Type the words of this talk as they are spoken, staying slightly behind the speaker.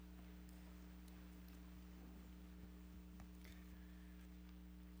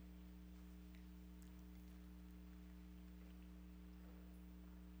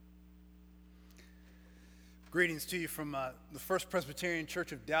Greetings to you from the First Presbyterian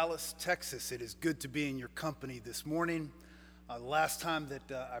Church of Dallas, Texas. It is good to be in your company this morning. The last time that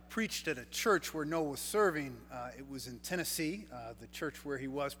I preached at a church where Noah was serving, it was in Tennessee, the church where he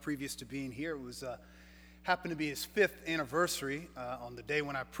was previous to being here. It was happened to be his 5th anniversary on the day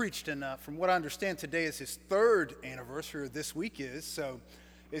when I preached, and from what I understand, today is his 3rd anniversary, or this week is. So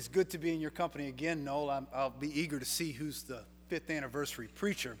it's good to be in your company again, Noel. I'll be eager to see who's the 5th anniversary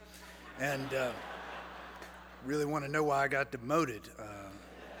preacher, and really want to know why I got demoted.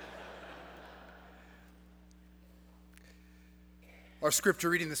 Our scripture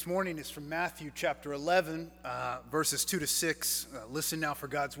reading this morning is from Matthew chapter 11, verses 2 to 6. Listen now for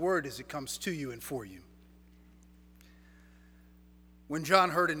God's word as it comes to you and for you. When John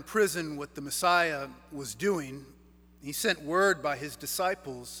heard in prison what the Messiah was doing, he sent word by his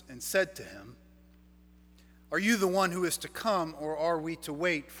disciples and said to him, "Are you the one who is to come, or are we to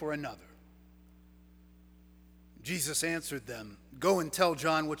wait for another?" Jesus answered them, "Go and tell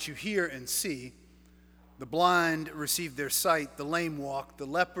John what you hear and see. The blind receive their sight, the lame walk, the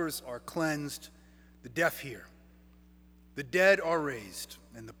lepers are cleansed, the deaf hear. The dead are raised,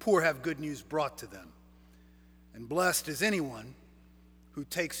 and the poor have good news brought to them. And blessed is anyone who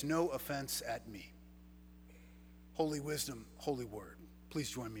takes no offense at me." Holy wisdom, holy word. Please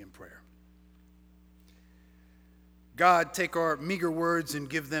join me in prayer. God, take our meager words and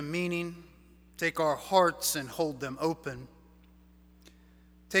give them meaning. Take our hearts and hold them open.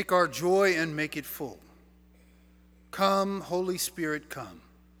 Take our joy and make it full. Come, Holy Spirit, come,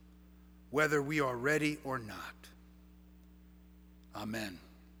 whether we are ready or not. Amen.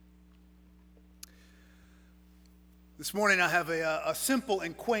 This morning I have a simple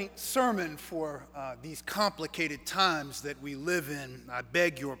and quaint sermon for these complicated times that we live in. I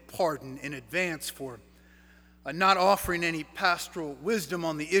beg your pardon in advance for not offering any pastoral wisdom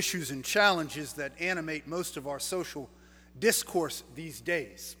on the issues and challenges that animate most of our social discourse these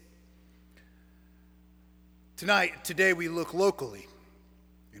days. Today we look locally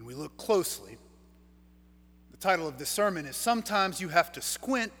and we look closely. The title of this sermon is "Sometimes You Have to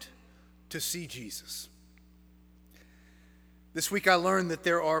Squint to See Jesus." This week I learned that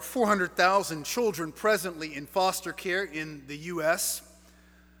there are 400,000 children presently in foster care in the U.S.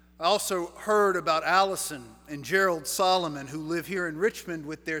 I also heard about Allison and Gerald Solomon, who live here in Richmond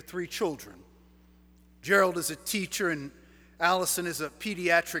with their 3 children. Gerald is a teacher and Allison is a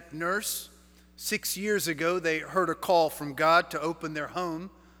pediatric nurse. 6 years ago, they heard a call from God to open their home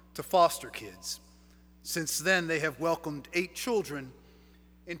to foster kids. Since then, they have welcomed 8 children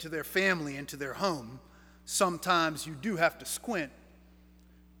into their family, into their home. Sometimes you do have to squint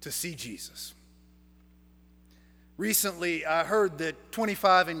to see Jesus. Recently, I heard that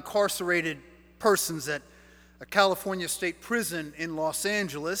 25 incarcerated persons at a California state prison in Los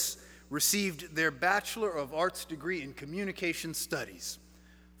Angeles received their Bachelor of Arts degree in Communication Studies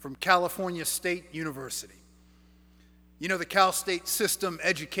from California State University. You know, the Cal State system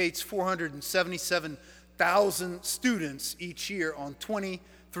educates 477,000 students each year on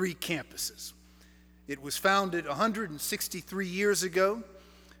 23 campuses. It was founded 163 years ago.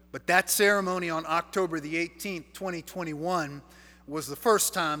 But that ceremony on October the 18th, 2021, was the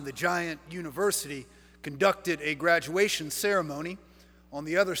first time the giant university conducted a graduation ceremony on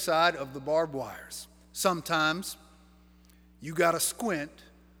the other side of the barbed wires. Sometimes you got to squint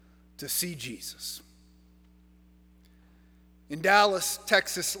to see Jesus. In Dallas,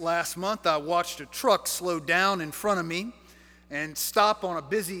 Texas last month, I watched a truck slow down in front of me and stop on a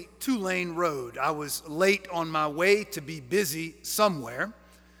busy 2-lane road. I was late on my way to be busy somewhere.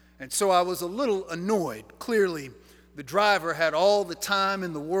 And so I was a little annoyed. Clearly, the driver had all the time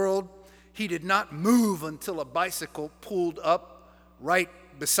in the world. He did not move until a bicycle pulled up right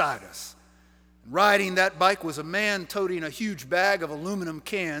beside us. Riding that bike was a man toting a huge bag of aluminum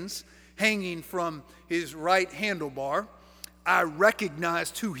cans hanging from his right handlebar. I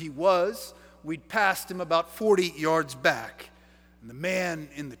recognized who he was. We'd passed him about 40 yards back. And the man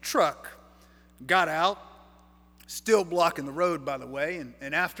in the truck got out, still blocking the road, by the way,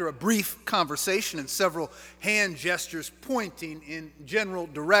 and after a brief conversation and several hand gestures pointing in general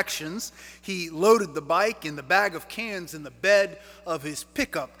directions, he loaded the bike and the bag of cans in the bed of his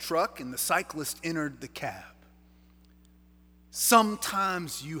pickup truck, and the cyclist entered the cab.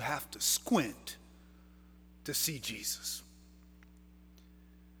 Sometimes you have to squint to see Jesus.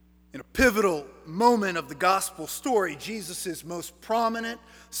 In a pivotal moment of the gospel story, Jesus' most prominent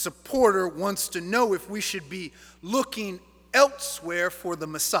supporter wants to know if we should be looking elsewhere for the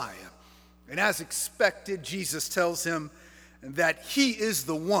Messiah. And as expected, Jesus tells him that he is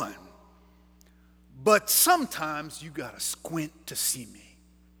the one. But sometimes you got to squint to see me.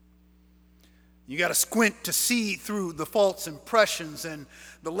 You got to squint to see through the false impressions and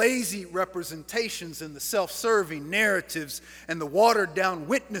the lazy representations and the self-serving narratives and the watered-down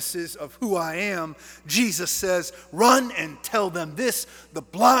witnesses of who I am. Jesus says, run and tell them this: the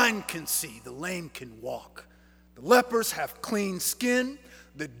blind can see, the lame can walk, the lepers have clean skin,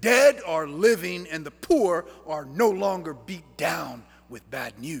 the dead are living, and the poor are no longer beat down with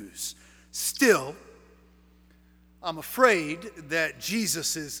bad news. Still, I'm afraid that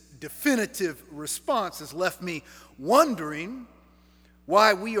Jesus' definitive response has left me wondering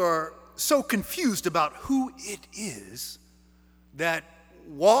why we are so confused about who it is that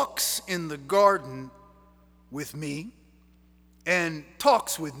walks in the garden with me and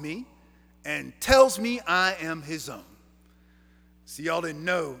talks with me and tells me I am his own. See, y'all didn't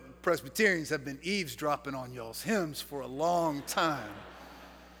know Presbyterians have been eavesdropping on y'all's hymns for a long time.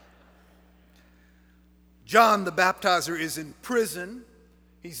 John the Baptizer is in prison.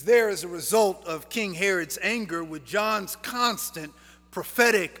 He's there as a result of King Herod's anger, with John's constant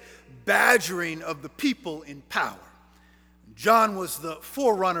prophetic badgering of the people in power. John was the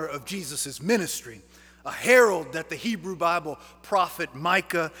forerunner of Jesus' ministry, a herald that the Hebrew Bible prophet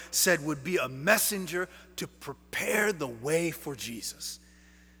Micah said would be a messenger to prepare the way for Jesus.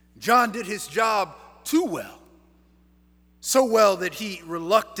 John did his job too well, so well that he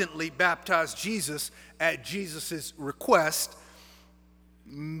reluctantly baptized Jesus at Jesus' request.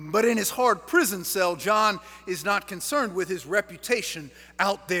 But in his hard prison cell, John is not concerned with his reputation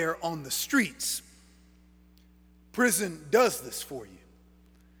out there on the streets. Prison does this for you.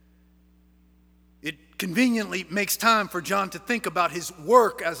 It conveniently makes time for John to think about his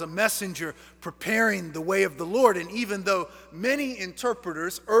work as a messenger preparing the way of the Lord. And even though many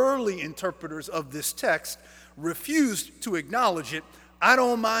interpreters, early interpreters of this text, refused to acknowledge it, I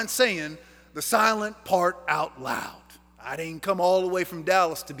don't mind saying the silent part out loud. I didn't come all the way from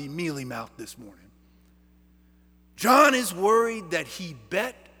Dallas to be mealy-mouthed this morning. John is worried that he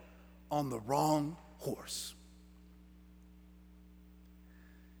bet on the wrong horse.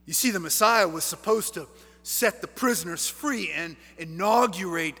 You see, the Messiah was supposed to set the prisoners free and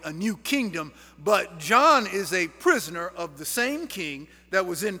inaugurate a new kingdom, but John is a prisoner of the same king that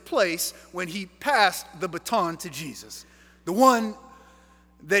was in place when he passed the baton to Jesus. The one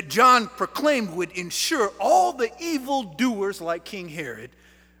that John proclaimed would ensure all the evildoers like King Herod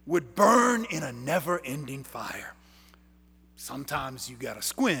would burn in a never-ending fire. Sometimes you got to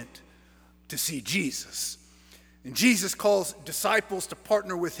squint to see Jesus. And Jesus calls disciples to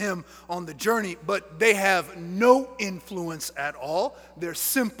partner with him on the journey, but they have no influence at all. They're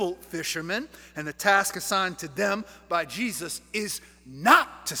simple fishermen, and the task assigned to them by Jesus is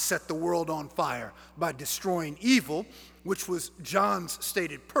not to set the world on fire by destroying evil, which was John's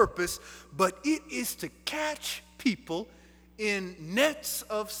stated purpose, but it is to catch people in nets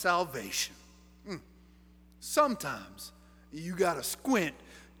of salvation. Sometimes you got to squint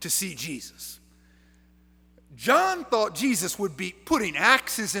to see Jesus. John thought Jesus would be putting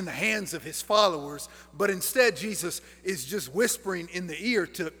axes in the hands of his followers, but instead Jesus is just whispering in the ear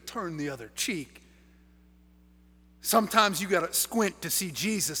to turn the other cheek. Sometimes you got to squint to see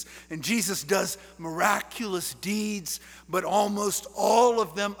Jesus, and Jesus does miraculous deeds, but almost all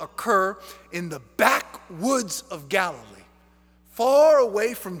of them occur in the backwoods of Galilee, far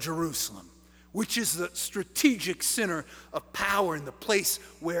away from Jerusalem, which is the strategic center of power and the place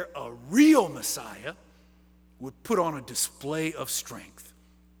where a real Messiah would put on a display of strength.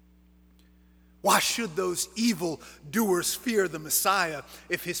 Why should those evil doers fear the Messiah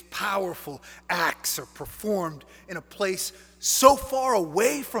if his powerful acts are performed in a place so far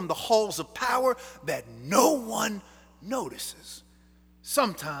away from the halls of power that no one notices?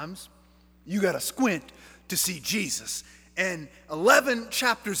 Sometimes you got to squint to see Jesus. And 11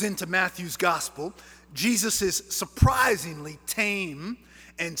 chapters into Matthew's gospel, Jesus' surprisingly tame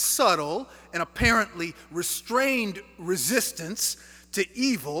and subtle and apparently restrained resistance to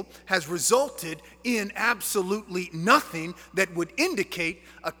evil has resulted in absolutely nothing that would indicate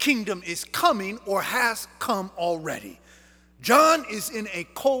a kingdom is coming or has come already. John is in a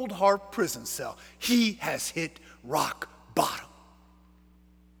cold, hard prison cell. He has hit rock bottom.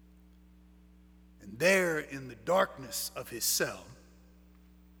 And there in the darkness of his cell,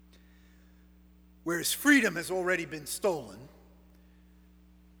 where his freedom has already been stolen,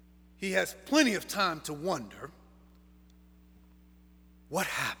 he has plenty of time to wonder, what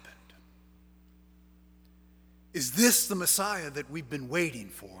happened? Is this the Messiah that we've been waiting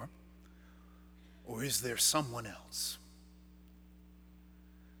for, or is there someone else?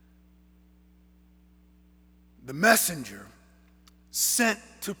 The messenger sent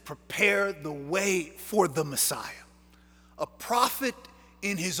to prepare the way for the Messiah, a prophet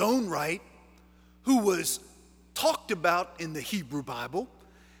in his own right, who was talked about in the Hebrew Bible,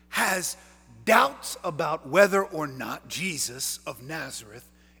 has doubts about whether or not Jesus of Nazareth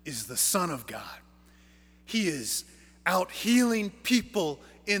is the Son of God. He is out healing people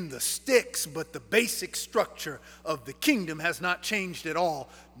in the sticks, but the basic structure of the kingdom has not changed at all.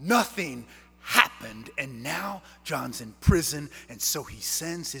 Nothing happened, and now John's in prison, and so he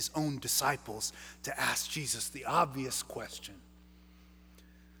sends his own disciples to ask Jesus the obvious question: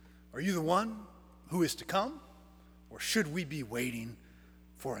 are you the one who is to come, or should we be waiting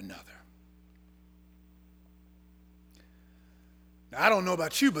for another? Now, I don't know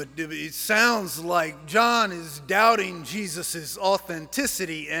about you, but it sounds like John is doubting Jesus'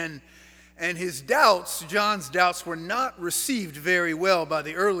 authenticity, and his doubts, John's doubts, were not received very well by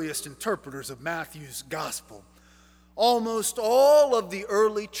the earliest interpreters of Matthew's gospel. Almost all of the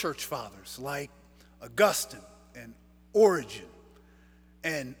early church fathers, like Augustine and Origen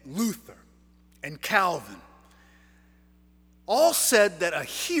and Luther and Calvin, all said that a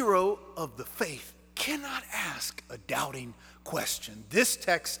hero of the faith cannot ask a doubting question. This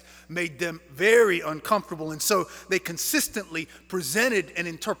text made them very uncomfortable, and so they consistently presented an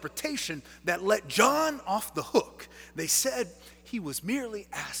interpretation that let John off the hook. They said he was merely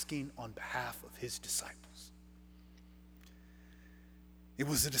asking on behalf of his disciples. It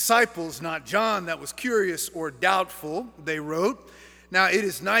was the disciples, not John, that was curious or doubtful, they wrote. Now, it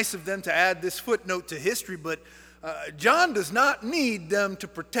is nice of them to add this footnote to history, but John does not need them to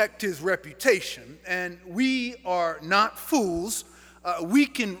protect his reputation, and we are not fools. We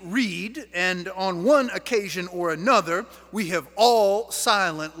can read, and on one occasion or another, we have all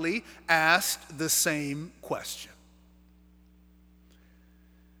silently asked the same question.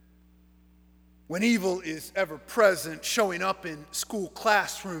 When evil is ever present, showing up in school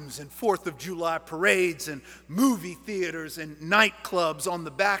classrooms and 4th of July parades and movie theaters and nightclubs on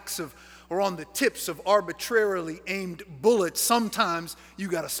the backs of or on the tips of arbitrarily aimed bullets, sometimes you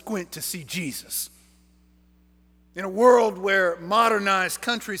got to squint to see Jesus. In a world where modernized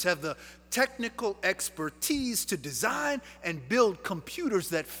countries have the technical expertise to design and build computers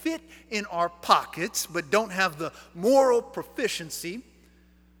that fit in our pockets, but don't have the moral proficiency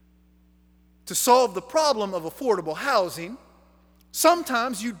to solve the problem of affordable housing,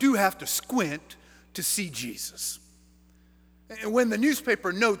 sometimes you do have to squint to see Jesus. And when the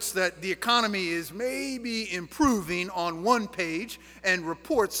newspaper notes that the economy is maybe improving on one page and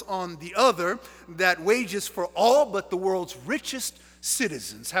reports on the other that wages for all but the world's richest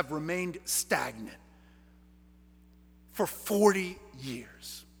citizens have remained stagnant for 40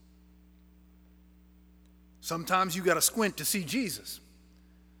 years, sometimes you got to squint to see Jesus.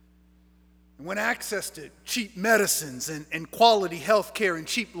 And when access to cheap medicines and quality health care and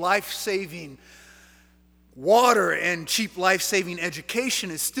cheap life-saving water and cheap life-saving education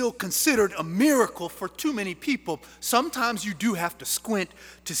is still considered a miracle for too many people, sometimes you do have to squint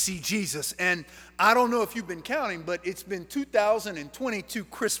to see Jesus. And I don't know if you've been counting, but it's been 2022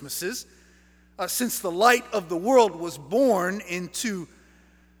 Christmases since the light of the world was born into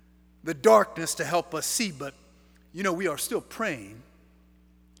the darkness to help us see. But, you know, we are still praying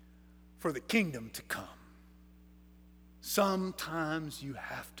for the kingdom to come. Sometimes you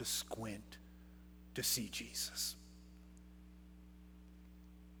have to squint to see Jesus.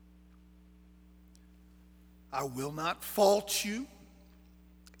 I will not fault you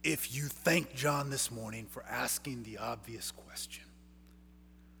if you thank John this morning for asking the obvious question: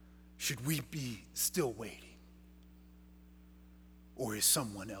 should we be still waiting, or is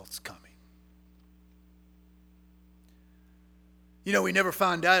someone else coming? You know, we never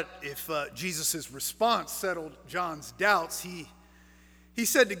found out if Jesus' response settled John's doubts. He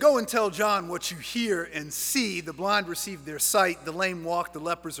said to go and tell John what you hear and see. The blind receive their sight, the lame walk, the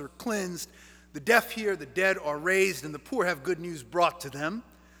lepers are cleansed, the deaf hear, the dead are raised, and the poor have good news brought to them.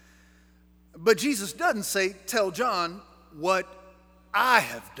 But Jesus doesn't say, tell John what I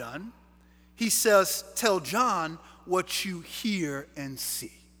have done. He says, tell John what you hear and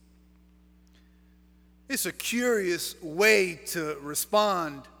see. It's a curious way to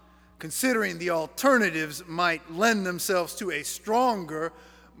respond, considering the alternatives might lend themselves to a stronger,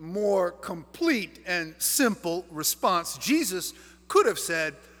 more complete and simple response. Jesus could have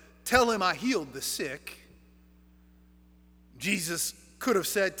said, tell him I healed the sick. Jesus could have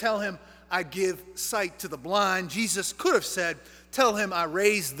said, tell him I give sight to the blind. Jesus could have said, tell him I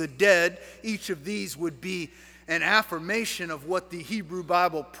raise the dead. Each of these would be an affirmation of what the Hebrew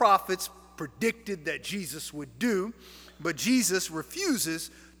Bible prophets predicted that Jesus would do. But Jesus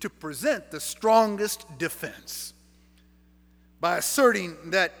refuses to present the strongest defense by asserting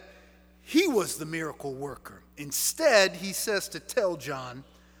that he was the miracle worker. Instead, he says to tell John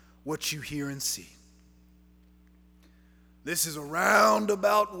what you hear and see. This is a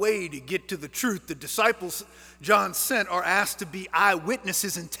roundabout way to get to the truth. The disciples John sent are asked to be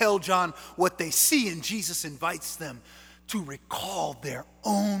eyewitnesses and tell John what they see, and Jesus invites them to recall their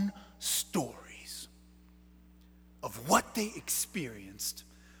own stories of what they experienced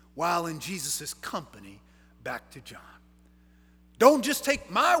while in Jesus' company back to John. Don't just take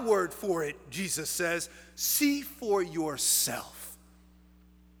my word for it, Jesus says. See for yourself.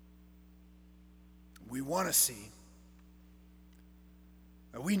 We want to see.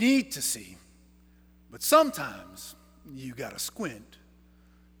 We need to see. But sometimes you got to squint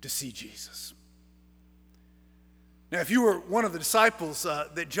to see Jesus. Now, if you were one of the disciples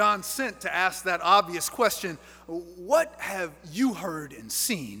that John sent to ask that obvious question, what have you heard and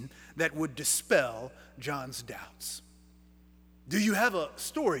seen that would dispel John's doubts? Do you have a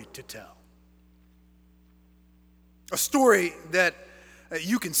story to tell? A story that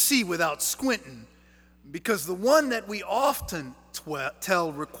you can see without squinting, because the one that we often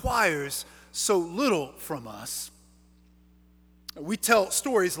tell requires so little from us. We tell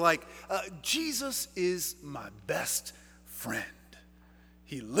stories like, Jesus is my best friend.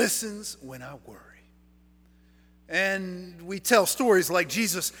 He listens when I worry. And we tell stories like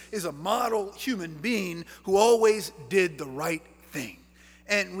Jesus is a model human being who always did the right thing.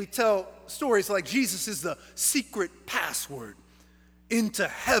 And we tell stories like Jesus is the secret password into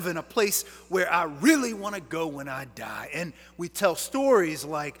heaven, a place where I really want to go when I die. And we tell stories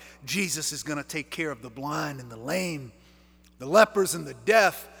like Jesus is going to take care of the blind and the lame, the lepers and the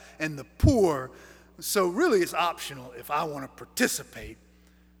deaf and the poor. So really it's optional. If I want to participate,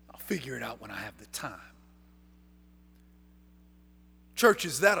 I'll figure it out when I have the time. Church,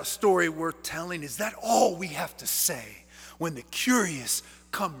 is that a story worth telling? Is that all we have to say when the curious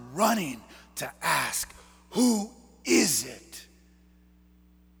come running to ask, who is it?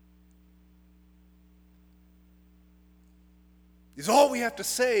 Is all we have to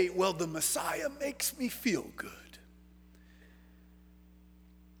say, well, the Messiah makes me feel good?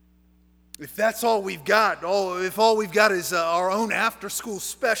 If that's all we've got, if all we've got is our own after-school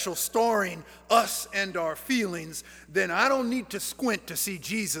special starring us and our feelings, then I don't need to squint to see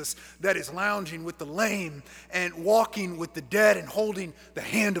Jesus that is lounging with the lame and walking with the dead and holding the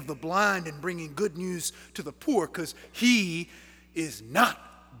hand of the blind and bringing good news to the poor, because he is not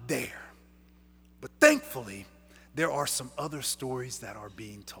there. But thankfully, there are some other stories that are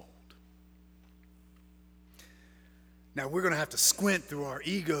being told. Now, we're going to have to squint through our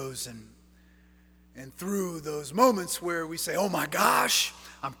egos and through those moments where we say, oh my gosh,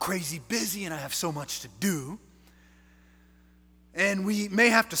 I'm crazy busy and I have so much to do. And we may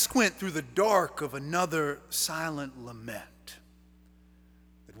have to squint through the dark of another silent lament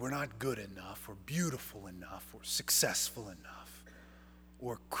that we're not good enough or beautiful enough or successful enough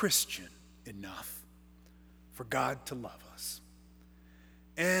or Christian enough for God to love us.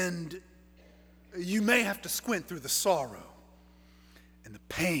 And you may have to squint through the sorrow and the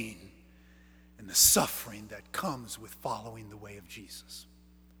pain and the suffering that comes with following the way of Jesus.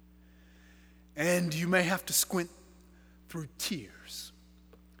 And you may have to squint through tears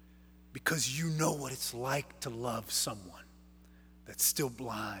because you know what it's like to love someone that's still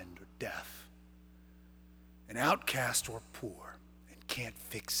blind or deaf, an outcast or poor, and can't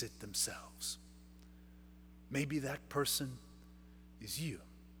fix it themselves. Maybe that person is you.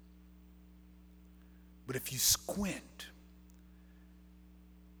 But if you squint,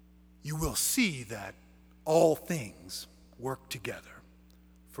 you will see that all things work together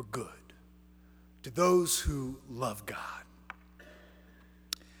for good to those who love God.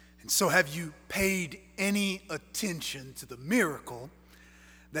 And so have you paid any attention to the miracle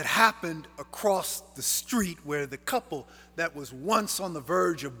that happened across the street where the couple that was once on the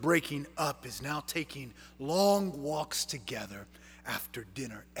verge of breaking up is now taking long walks together after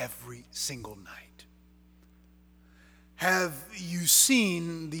dinner every single night? Have you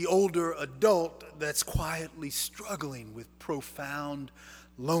seen the older adult that's quietly struggling with profound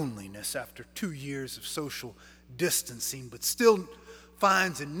loneliness after 2 years of social distancing, but still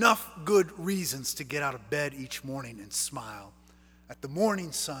finds enough good reasons to get out of bed each morning and smile at the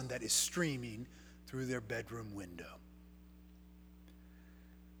morning sun that is streaming through their bedroom window?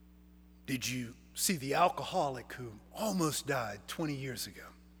 Did you see the alcoholic who almost died 20 years ago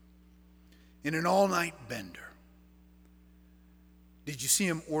in an all-night bender? Did you see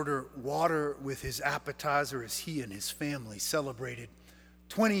him order water with his appetizer as he and his family celebrated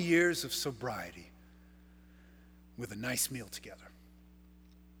 20 years of sobriety with a nice meal together?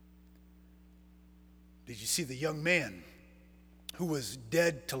 Did you see the young man who was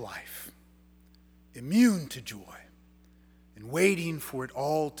dead to life, immune to joy, and waiting for it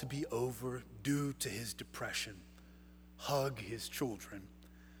all to be over due to his depression, hug his children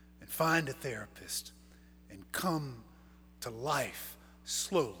and find a therapist and come to life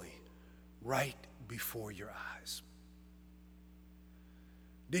slowly right before your eyes.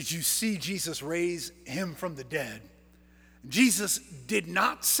 Did you see Jesus raise him from the dead? Jesus did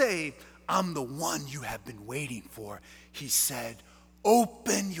not say, I'm the one you have been waiting for. He said,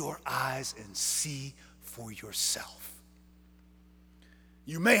 open your eyes and see for yourself.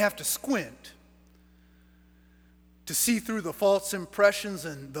 You may have to squint to see through the false impressions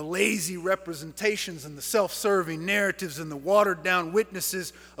and the lazy representations and the self-serving narratives and the watered-down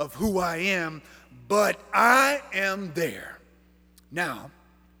witnesses of who I am, but I am there. Now,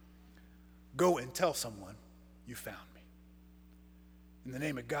 go and tell someone you found me. In the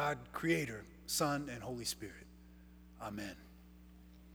name of God, Creator, Son, and Holy Spirit, amen.